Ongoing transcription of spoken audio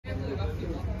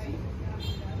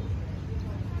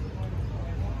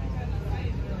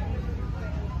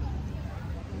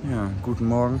Ja, guten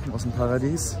Morgen aus dem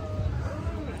Paradies.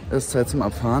 Es ist Zeit zum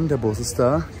Abfahren. Der Bus ist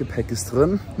da, Gepäck ist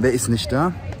drin. Wer ist nicht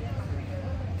da?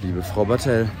 Liebe Frau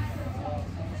Bartel.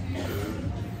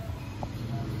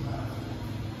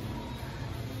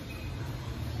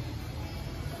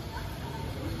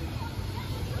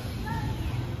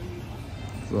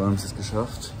 So haben sie es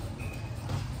geschafft.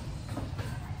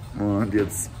 Und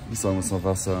jetzt besorgen wir uns noch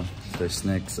Wasser, vielleicht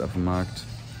Snacks auf dem Markt,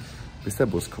 bis der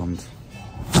Bus kommt.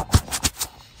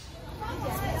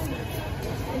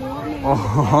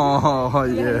 Oh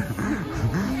yeah.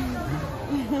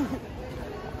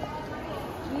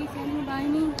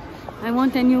 I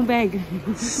want a new bag. I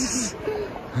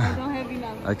don't have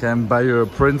enough. I can buy you a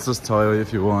princess toy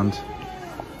if you want.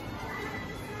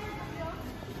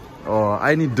 Oh,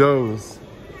 I need those.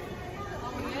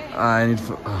 I need.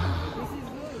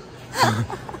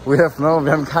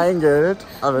 Wir haben kein Geld,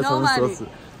 aber jetzt haben wir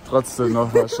trotzdem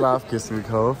noch mal Schlafkissen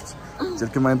gekauft. Sie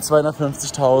hat gemeint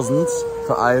 250.000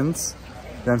 für eins.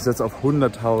 Wir haben es jetzt auf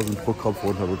 100.000 pro Kopf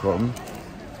runterbekommen.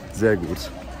 Sehr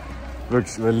gut.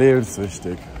 Wirklich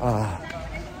überlebenswichtig. Ah.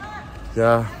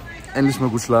 Ja, endlich mal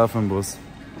gut schlafen im Bus.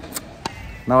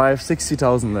 Now I have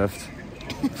 60.000 left.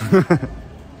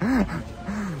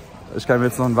 Ich kann mir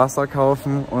jetzt noch ein Wasser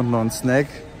kaufen und noch einen Snack.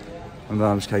 Und dann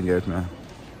habe ich kein Geld mehr.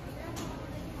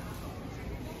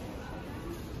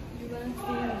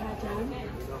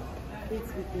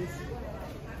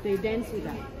 They dance with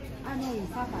that. Ah, no,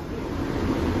 Papa.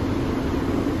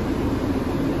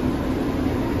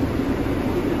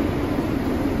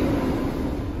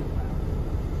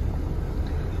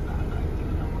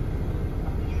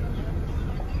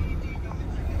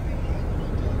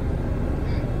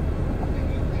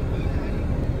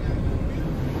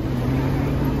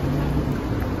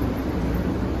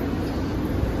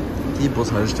 Die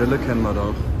Bushaltestelle kennen wir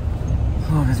doch.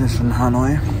 So, wir sind schon in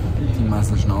Hanoi. Die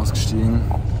meisten sind schon ausgestiegen.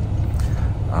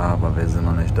 Aber wir sind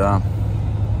noch nicht da.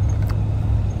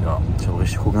 Ja, ich habe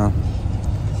richtig Hunger.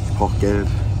 Ich brauche Geld.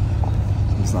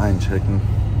 Wir müssen einchecken.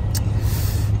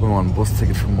 Holen wir mal ein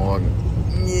Busticket für morgen.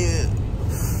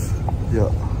 Ja.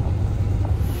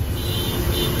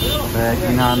 Back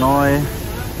in Hanoi.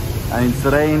 And it's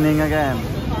raining again.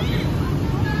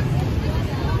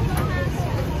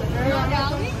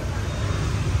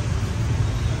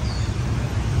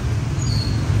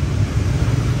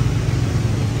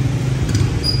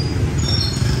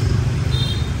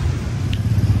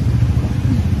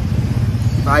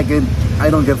 I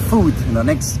don't get food in the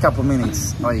next couple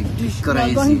minutes. Oh, you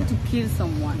crazy. You're going to kill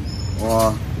someone.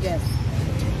 Oh. Yes.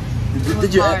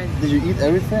 Did you eat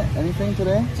anything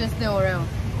today? Just the Oreo.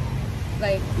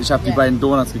 Like, Ich habe die beiden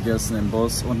Donuts gegessen im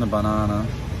Bus und eine Banane.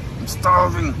 I'm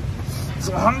starving.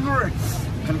 So hungry.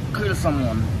 I can kill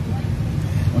someone.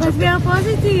 But we are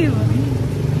positive.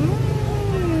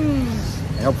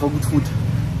 Ich habe good food.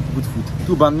 Good food.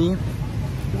 2 banh mi.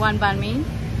 1 banh mi.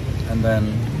 And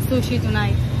then Sushi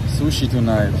tonight. Sushi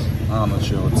tonight. I'm not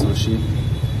sure what sushi.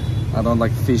 I don't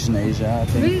like fish in Asia, I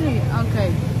think. Really?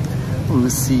 Okay. We'll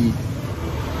see.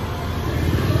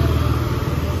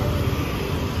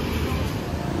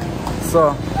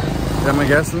 So, wir haben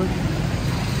gegessen.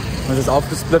 Wir sind jetzt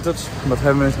aufgesplittet. Und das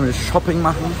werden wir nicht mehr Shopping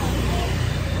machen.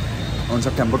 Und ich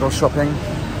habe keinen Bock auf Shopping.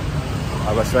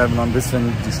 Aber ich werde noch ein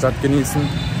bisschen die Stadt genießen.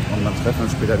 Und dann treffen wir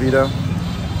uns später wieder.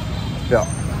 Ja.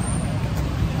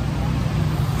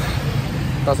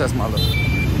 Das ist erstmal alles.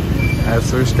 Es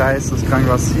ist wirklich geisteskrank,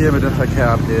 was hier mit dem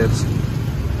Verkehr abgeht.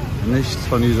 Nicht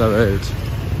von dieser Welt.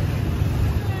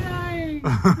 Nein!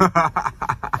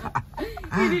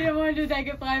 You didn't want to take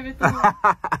a private tour.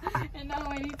 And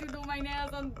now I need to do my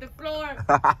nails on the floor.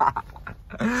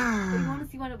 So you want to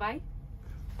see what I buy?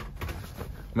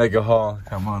 Make a haul,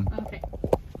 come on. Okay.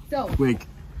 So, Quick.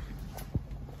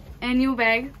 a new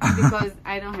bag, because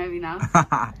I don't have enough.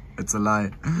 It's a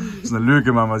lie. Das ist eine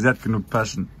Lüge, Mama. Sie hat genug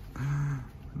Taschen.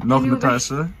 Noch eine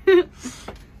Tasche.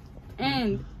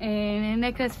 And a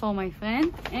necklace for my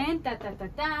friend. And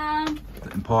ta-ta-ta-ta.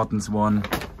 The important one.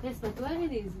 Yes, but where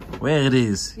it is? Where it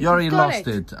is? You already lost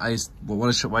it.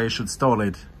 Why you should steal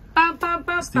it? Pam, pam,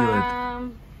 pam, Steal it.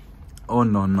 pam.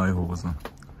 Und noch eine neue Hose.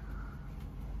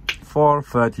 For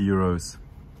 30 Euros.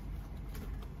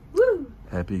 Woo.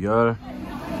 Happy girl.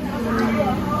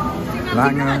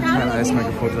 Lange kein Eis mehr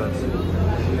gefuttert.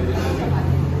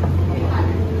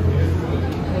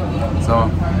 So,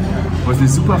 wo ist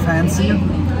nicht super fancy,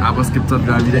 aber es gibt dort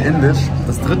wieder Indisch.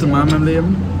 Das 3. Mal in meinem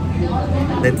Leben.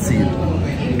 Let's see.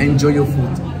 Enjoy your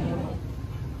food.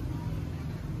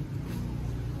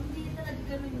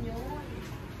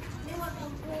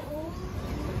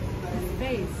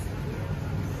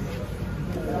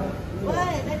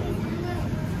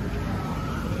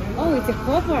 Oh, Oh, it's a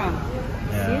cobra.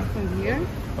 Yeah. See it from here?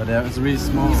 But it's really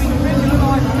small.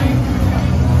 Original